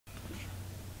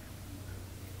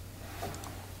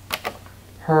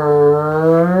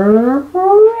Hooray!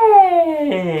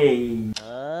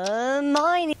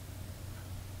 Mine.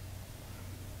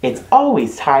 It's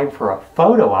always time for a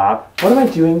photo op. What am I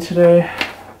doing today?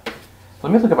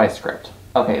 Let me look at my script.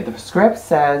 Okay, the script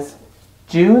says,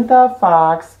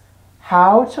 DoonTheFox,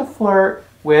 how to flirt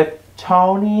with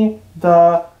Tony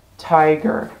the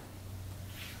Tiger.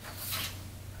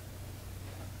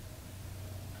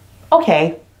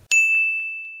 Okay.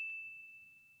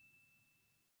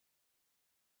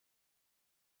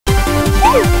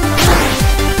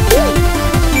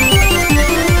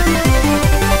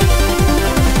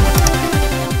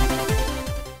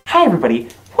 Hi everybody,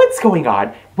 what's going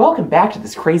on? Welcome back to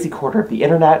this crazy corner of the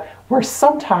internet where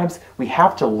sometimes we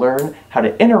have to learn how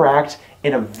to interact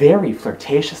in a very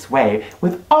flirtatious way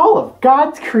with all of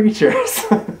God's creatures.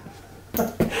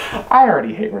 I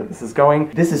already hate where this is going.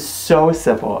 This is so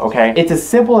simple, okay? It's as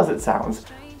simple as it sounds.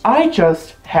 I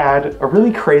just had a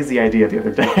really crazy idea the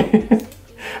other day.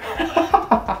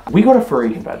 We go to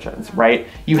furry conventions, right?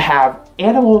 You have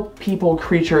animal, people,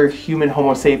 creature, human,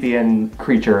 homo sapien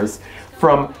creatures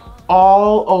from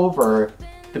all over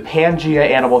the Pangea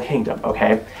animal kingdom,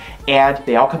 okay? And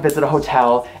they all come visit a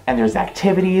hotel, and there's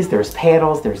activities, there's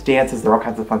panels, there's dances, there are all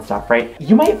kinds of fun stuff, right?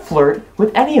 You might flirt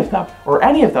with any of them, or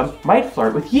any of them might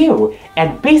flirt with you.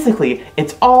 And basically,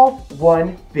 it's all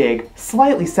one big,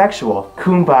 slightly sexual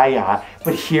kumbaya.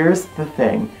 But here's the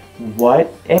thing,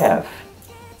 what if,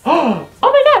 oh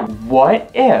my God, what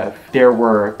if there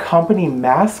were company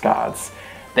mascots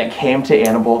that came to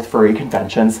animal furry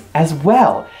conventions as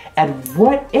well? And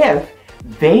what if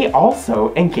they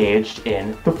also engaged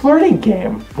in the flirting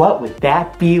game? What would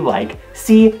that be like?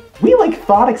 See, we like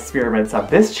thought experiments on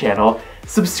this channel.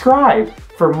 Subscribe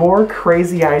for more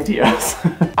crazy ideas.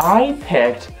 I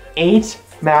picked 8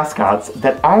 mascots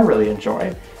that I really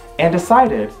enjoy and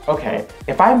decided, okay,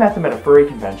 if I met them at a furry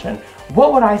convention,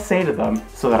 what would I say to them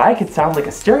so that I could sound like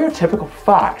a stereotypical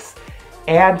fox?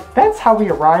 And that's how we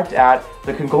arrived at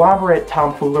the conglomerate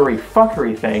tomfoolery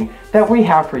fuckery thing that we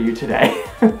have for you today.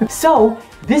 So,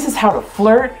 this is how to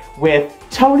flirt with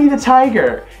Tony the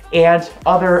Tiger and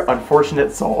other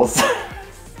unfortunate souls.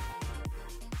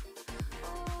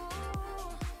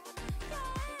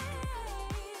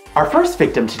 Our first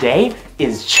victim today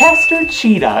is Chester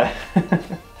Cheetah.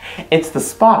 It's the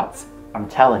spots, I'm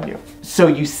telling you. So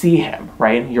you see him,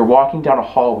 right? You're walking down a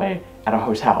hallway at a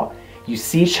hotel. You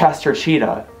see Chester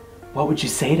Cheetah, what would you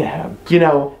say to him? You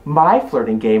know, my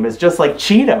flirting game is just like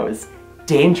Cheetos.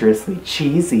 Dangerously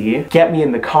cheesy. Get me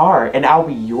in the car and I'll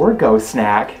be your go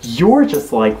snack. You're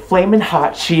just like flamin'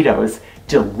 hot Cheetos,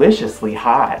 deliciously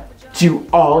hot. Do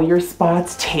all your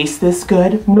spots taste this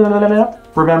good?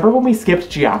 Remember when we skipped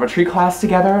geometry class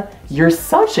together? You're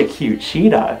such a cute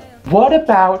cheetah. What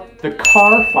about the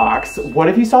car fox? What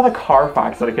if you saw the car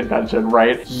fox at a convention,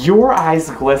 right? Your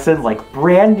eyes glisten like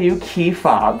brand new key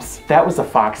fobs. That was a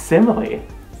facsimile.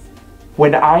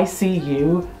 When I see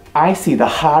you, I see the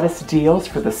hottest deals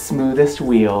for the smoothest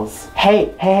wheels.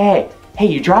 Hey,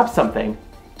 you dropped something.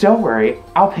 Don't worry,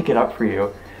 I'll pick it up for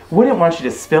you. Wouldn't want you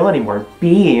to spill any more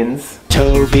beans.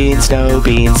 Toe beans, no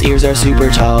beans, ears are super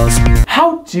talls.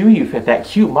 How do you fit that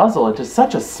cute muzzle into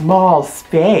such a small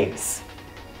space?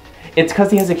 It's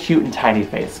because he has a cute and tiny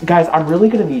face. Guys, I'm really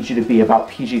gonna need you to be about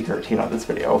PG-13 on this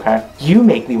video, okay? You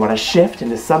make me wanna shift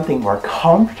into something more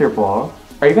comfortable.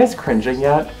 Are you guys cringing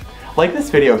yet? Like this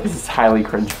video if this is highly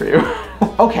cringe for you.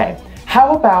 Okay,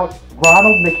 how about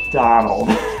Ronald McDonald?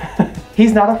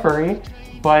 He's not a furry,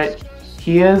 but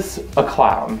he is a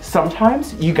clown.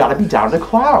 Sometimes you gotta be down to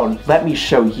clown. Let me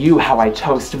show you how I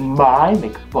toast my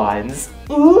McBuns.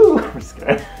 Ooh, I'm just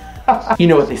kidding. You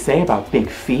know what they say about big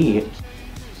feet.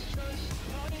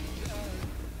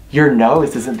 Your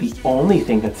nose isn't the only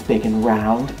thing that's big and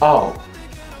round. Oh,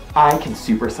 I can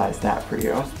supersize that for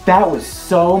you. That was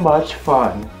so much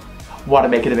fun. Want to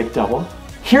make it a McDouble?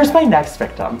 Here's my next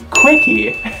victim,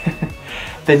 Quickie.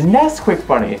 The Nesquik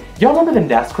Bunny. Y'all remember the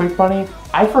Nesquik Bunny?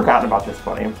 I'd forgotten about this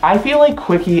bunny. I feel like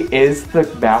Quickie is the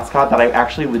mascot that I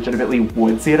actually legitimately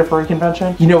would see at a furry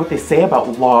convention. You know what they say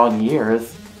about long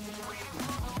ears.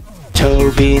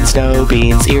 Toe beans, no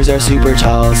beans, ears are super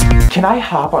talls. Can I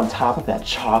hop on top of that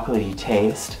chocolatey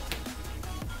taste?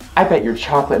 I bet your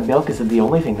chocolate milk isn't the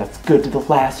only thing that's good to the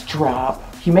last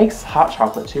drop. He makes hot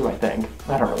chocolate too, I think.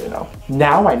 I don't really know.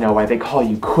 Now I know why they call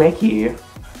you Quickie.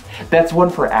 That's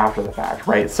one for after the fact,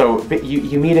 right? So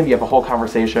you meet him, you have a whole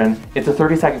conversation. It's a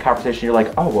 30-second conversation. You're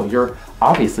like, oh, well, you're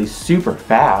obviously super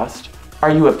fast.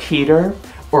 Are you a Peter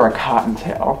or a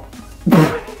Cottontail?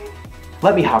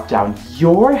 Let me hop down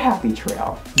your happy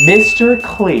trail. Mr.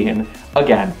 Clean.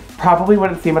 Again, Probably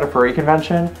wouldn't see him at a furry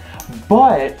convention,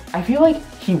 but I feel like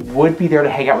he would be there to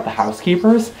hang out with the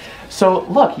housekeepers. So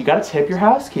look, you gotta tip your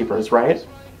housekeepers, right?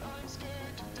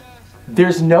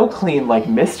 There's no clean like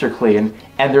Mr. Clean,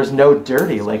 and there's no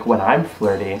dirty like when I'm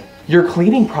flirty. Your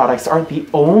cleaning products aren't the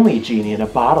only genie in a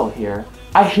bottle here.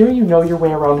 I hear you know your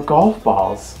way around golf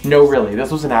balls. No, really,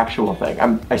 this was an actual thing.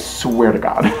 I swear to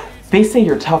God. They say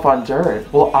you're tough on dirt.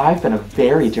 Well, I've been a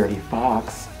very dirty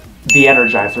fox. The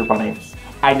Energizer Bunny.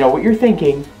 I know what you're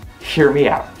thinking. Hear me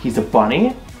out. He's a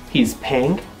bunny, he's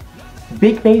pink,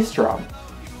 big bass drum.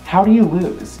 How do you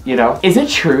lose, you know? Is it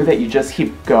true that you just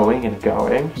keep going and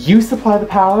going? You supply the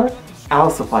power,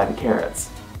 I'll supply the carrots.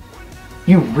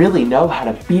 You really know how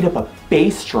to beat up a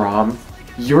bass drum.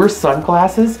 Your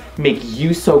sunglasses make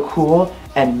you so cool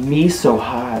and me so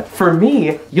hot. For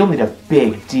me, you'll need a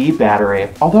big D battery.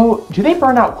 Although, do they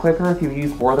burn out quicker if you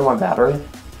use more than one battery?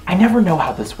 I never know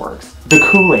how this works. The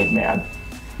Kool-Aid man.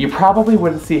 You probably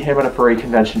wouldn't see him at a furry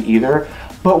convention either,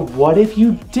 but what if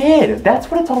you did?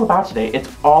 That's what it's all about today. It's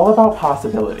all about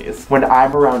possibilities. When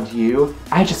I'm around you,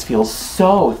 I just feel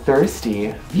so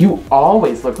thirsty. You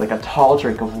always look like a tall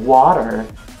drink of water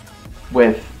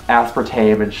with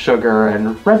aspartame and sugar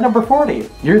and red number 40.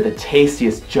 You're the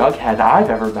tastiest jughead I've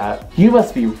ever met. You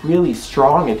must be really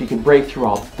strong if you can break through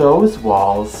all those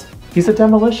walls. He's a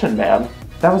demolition man.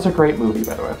 That was a great movie,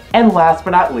 by the way. And last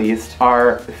but not least,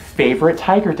 our favorite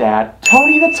tiger dad,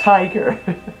 Tony the Tiger.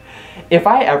 If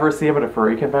I ever see him at a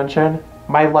furry convention,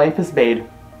 my life is made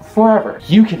forever.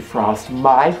 You can frost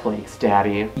my flakes,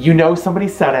 daddy. You know somebody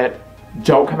said it.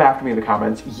 Don't come after me in the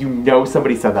comments. You know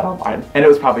somebody said that online, and it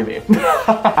was probably me.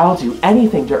 I'll do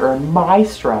anything to earn my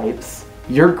stripes.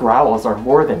 Your growls are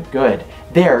more than good.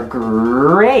 They're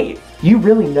great. You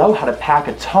really know how to pack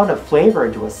a ton of flavor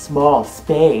into a small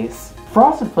space.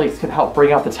 Frosted Flakes can help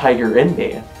bring out the tiger in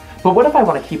me. But what if I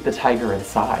want to keep the tiger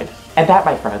inside? And that,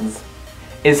 my friends,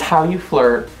 is how you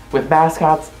flirt with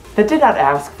mascots that did not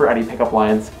ask for any pickup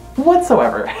lines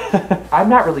whatsoever. I'm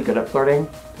not really good at flirting,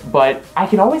 but I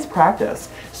can always practice.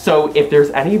 So if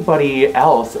there's anybody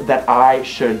else that I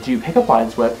should do pickup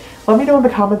lines with, let me know in the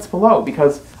comments below,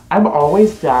 because I'm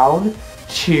always down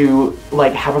to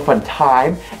like have a fun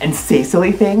time and say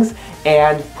silly things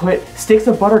and put sticks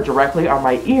of butter directly on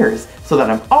my ears so that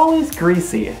I'm always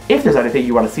greasy. If there's anything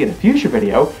you want to see in a future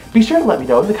video, be sure to let me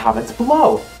know in the comments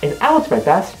below, and I'll do my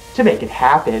best to make it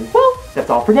happen. Well, that's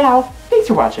all for now. Thanks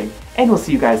for watching, and we'll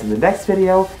see you guys in the next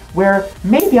video where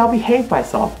maybe I'll behave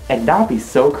myself and not be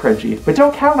so cringy, but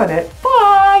don't count on it. Bye!